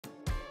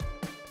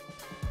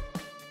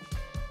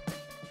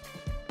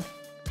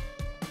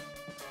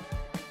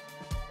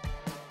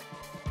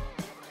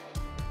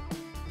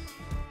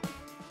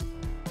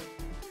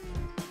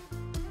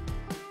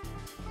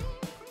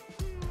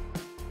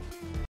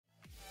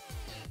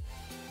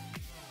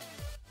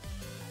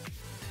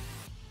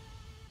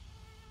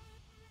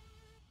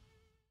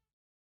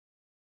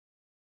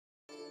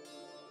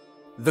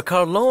The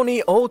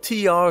Carloni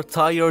OTR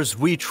tires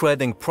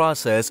retreading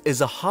process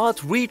is a hot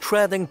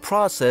retreading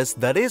process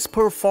that is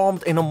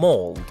performed in a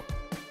mold.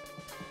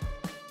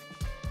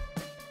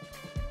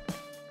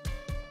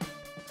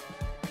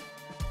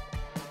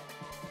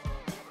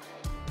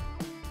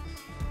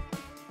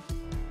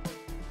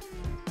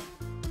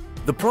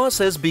 The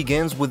process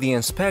begins with the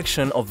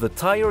inspection of the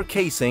tire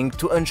casing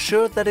to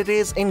ensure that it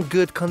is in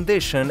good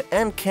condition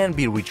and can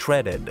be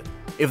retreaded.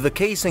 If the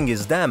casing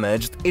is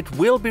damaged, it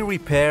will be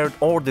repaired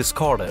or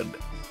discarded.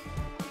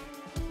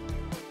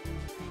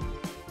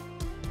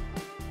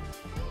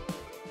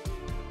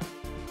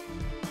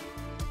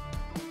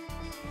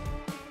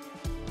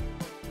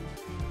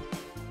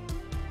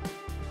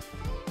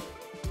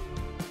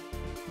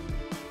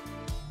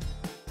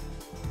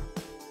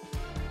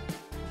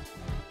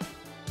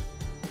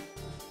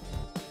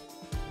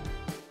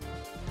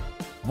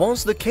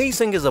 Once the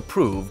casing is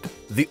approved,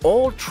 the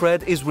old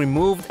tread is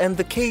removed and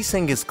the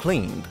casing is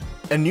cleaned.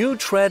 A new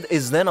tread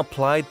is then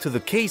applied to the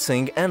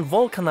casing and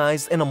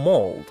vulcanized in a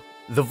mold.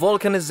 The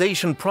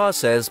vulcanization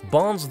process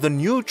bonds the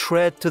new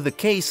tread to the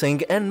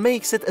casing and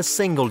makes it a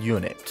single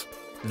unit.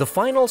 The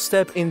final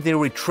step in the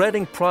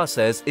retreading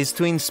process is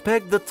to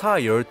inspect the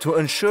tire to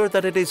ensure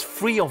that it is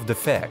free of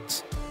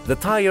defects. The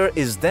tire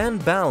is then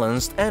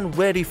balanced and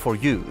ready for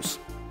use.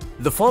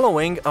 The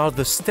following are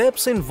the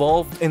steps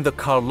involved in the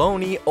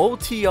Carloni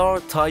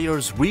OTR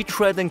tires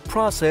retreading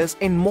process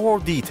in more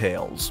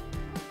details.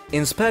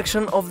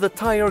 Inspection of the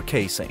tire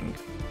casing.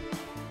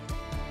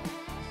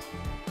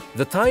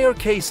 The tire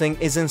casing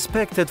is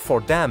inspected for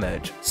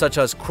damage, such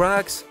as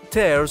cracks,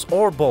 tears,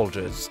 or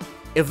bulges.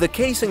 If the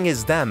casing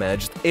is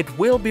damaged, it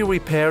will be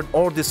repaired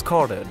or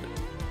discarded.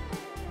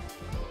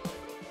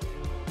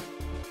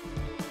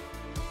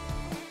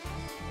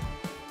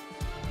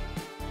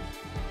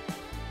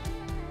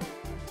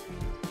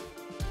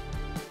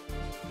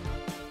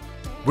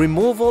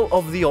 Removal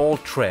of the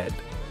old tread.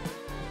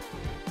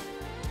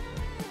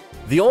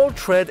 The old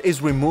tread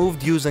is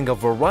removed using a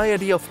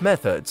variety of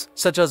methods,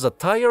 such as a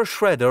tire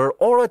shredder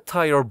or a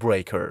tire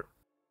breaker.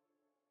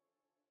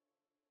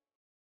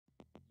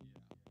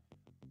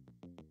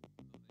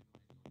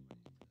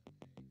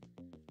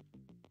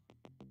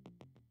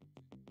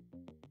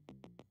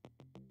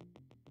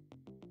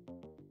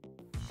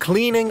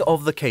 Cleaning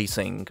of the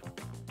casing.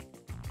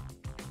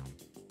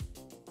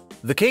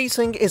 The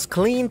casing is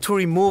cleaned to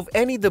remove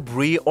any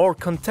debris or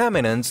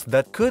contaminants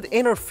that could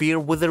interfere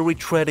with the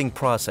retreading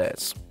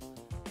process.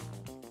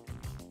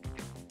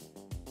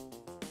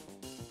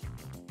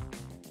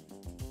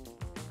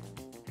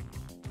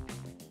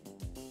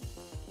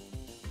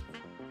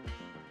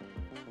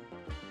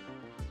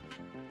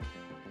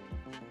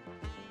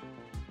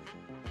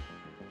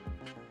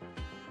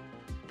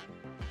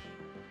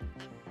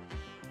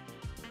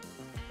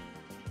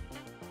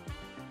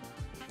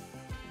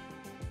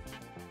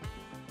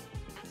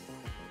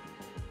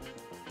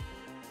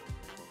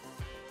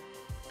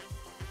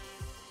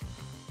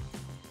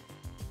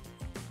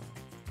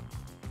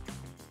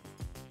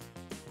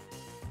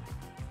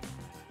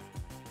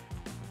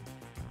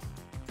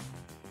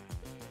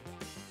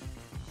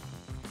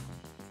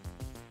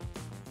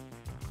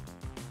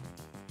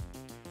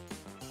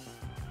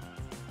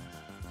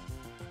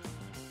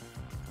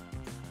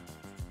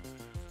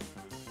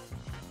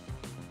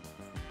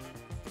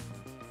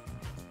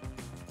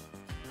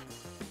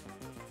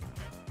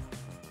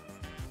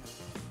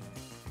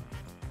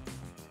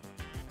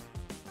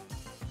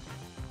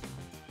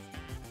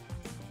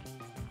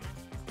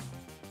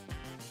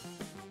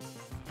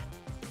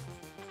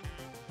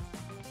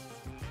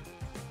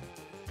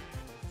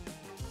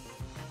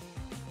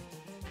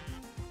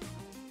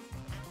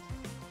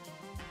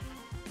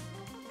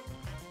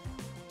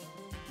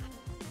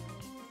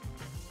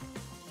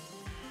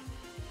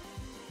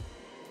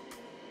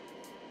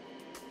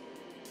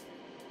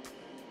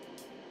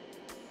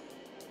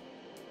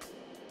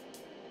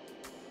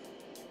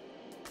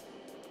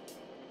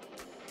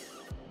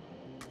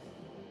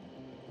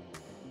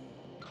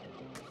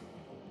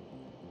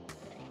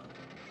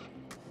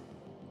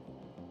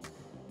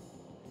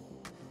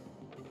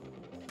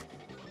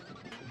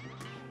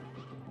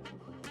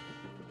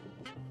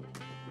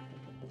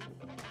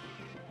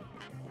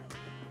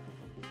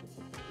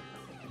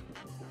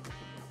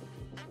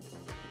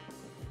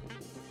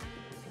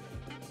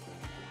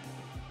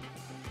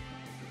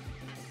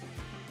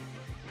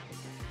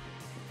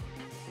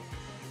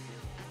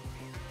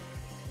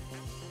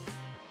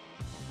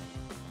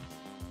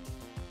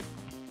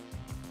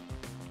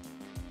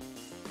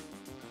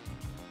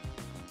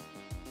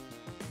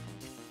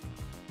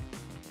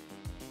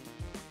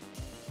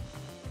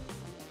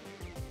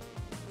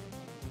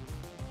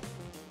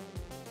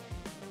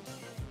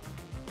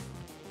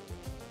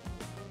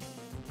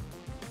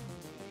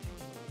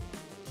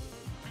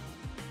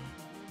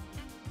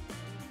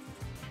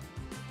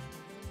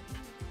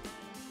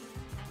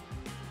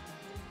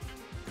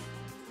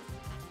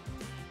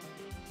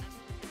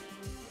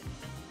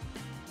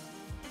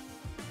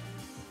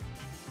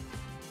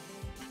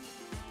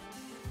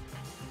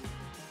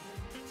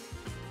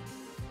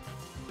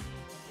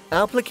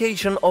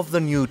 Application of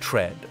the new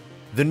tread.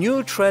 The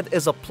new tread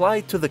is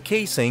applied to the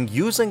casing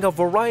using a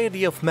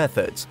variety of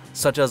methods,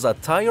 such as a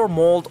tire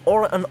mold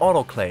or an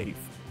autoclave.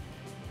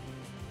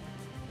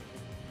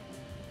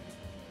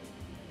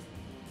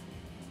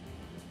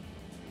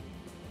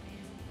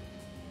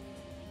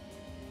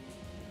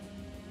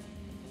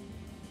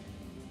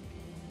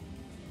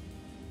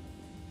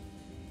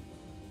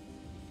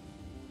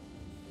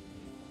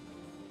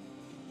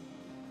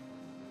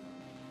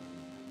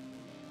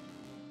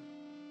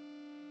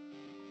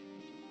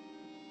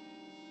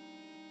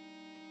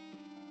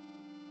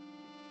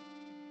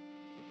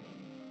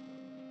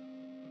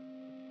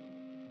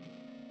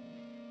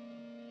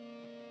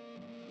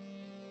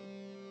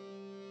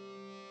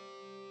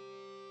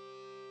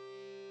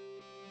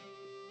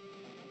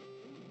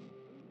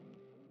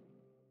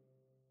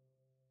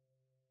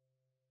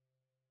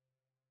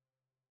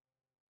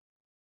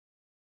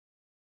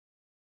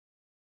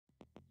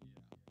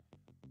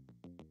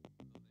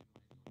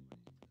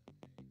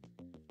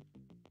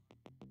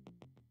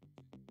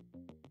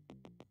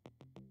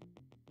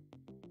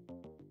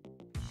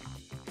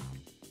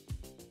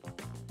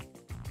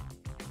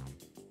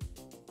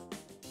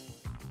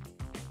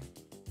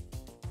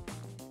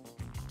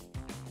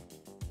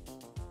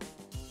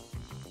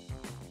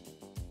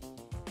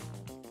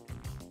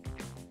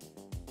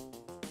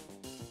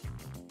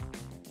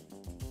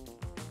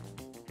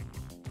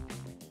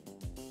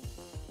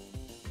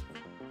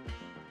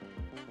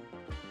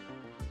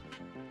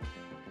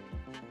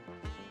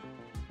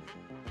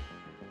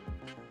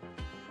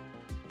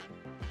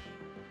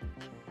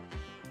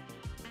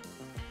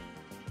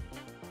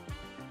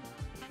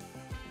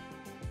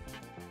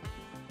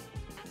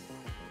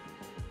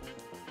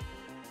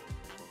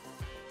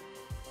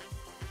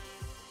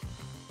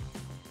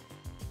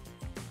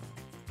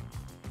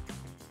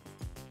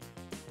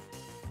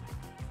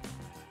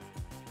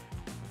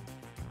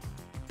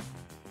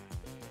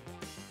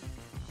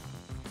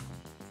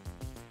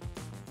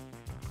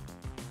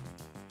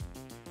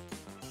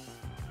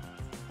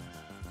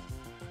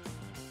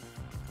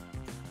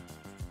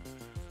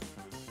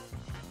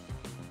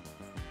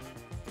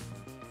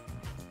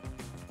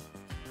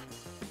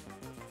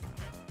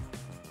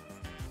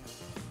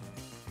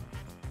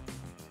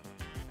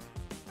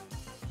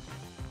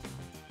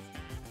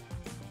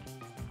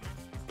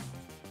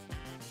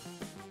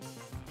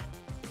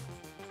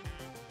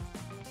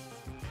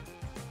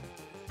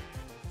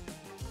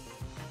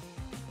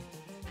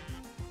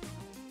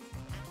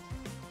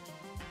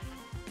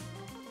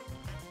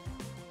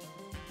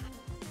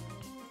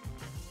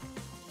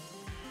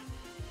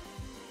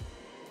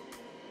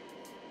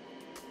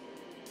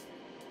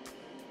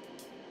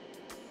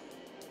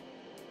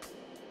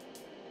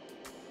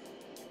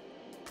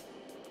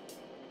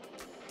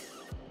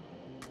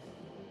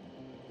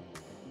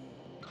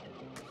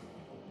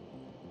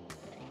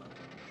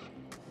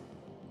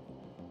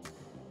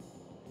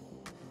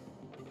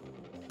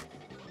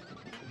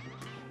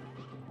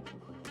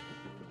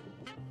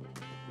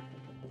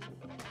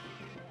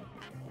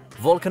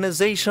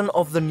 Vulcanization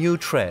of the new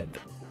tread.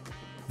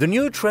 The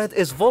new tread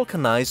is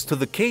vulcanized to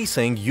the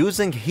casing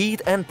using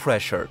heat and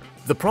pressure.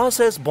 The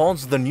process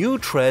bonds the new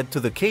tread to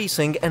the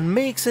casing and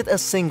makes it a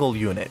single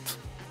unit.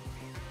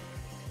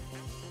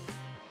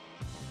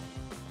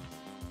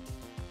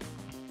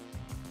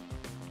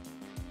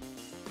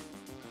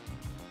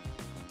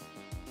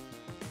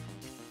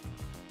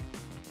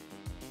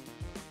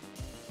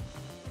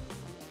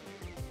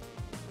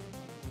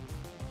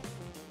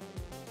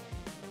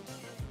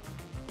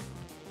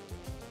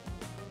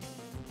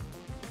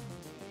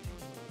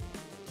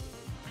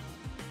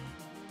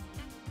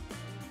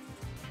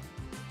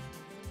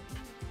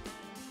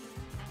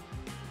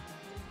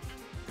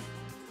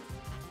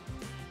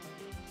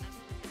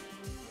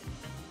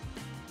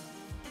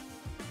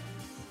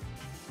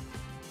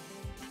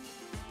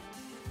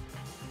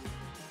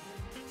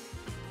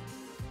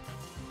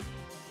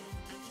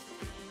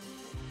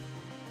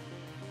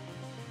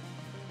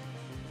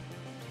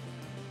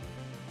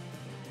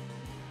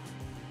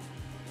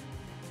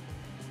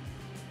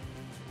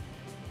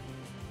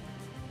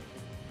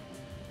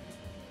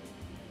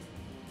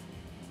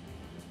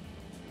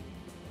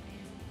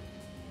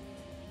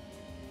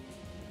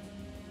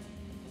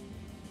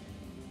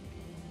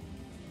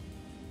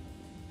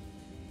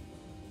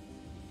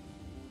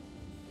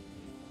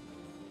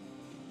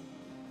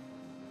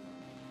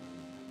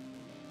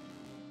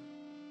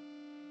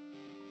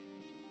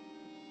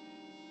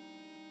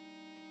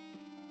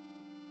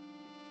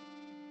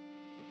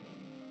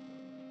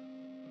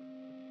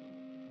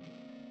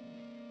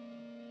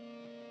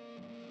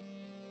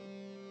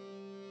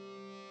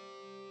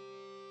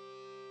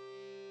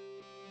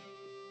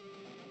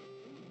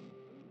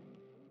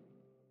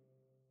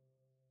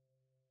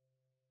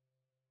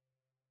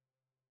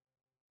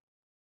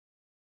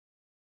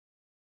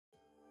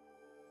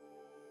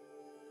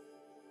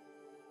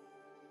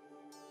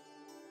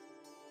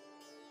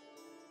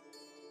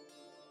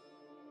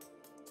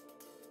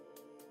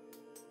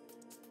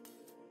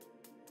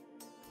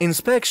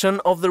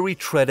 Inspection of the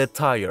retreaded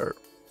tire.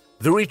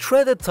 The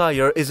retreaded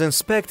tire is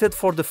inspected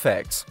for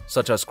defects,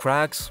 such as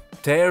cracks,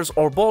 tears,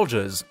 or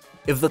bulges.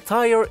 If the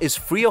tire is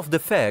free of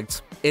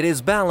defects, it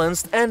is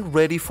balanced and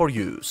ready for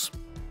use.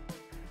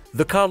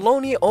 The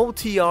Carloni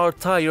OTR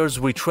tire's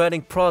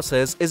retreading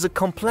process is a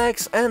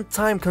complex and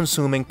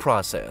time-consuming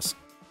process,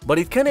 but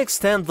it can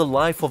extend the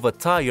life of a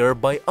tire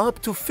by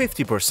up to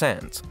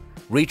 50%.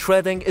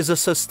 Retreading is a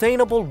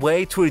sustainable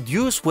way to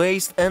reduce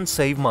waste and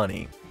save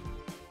money.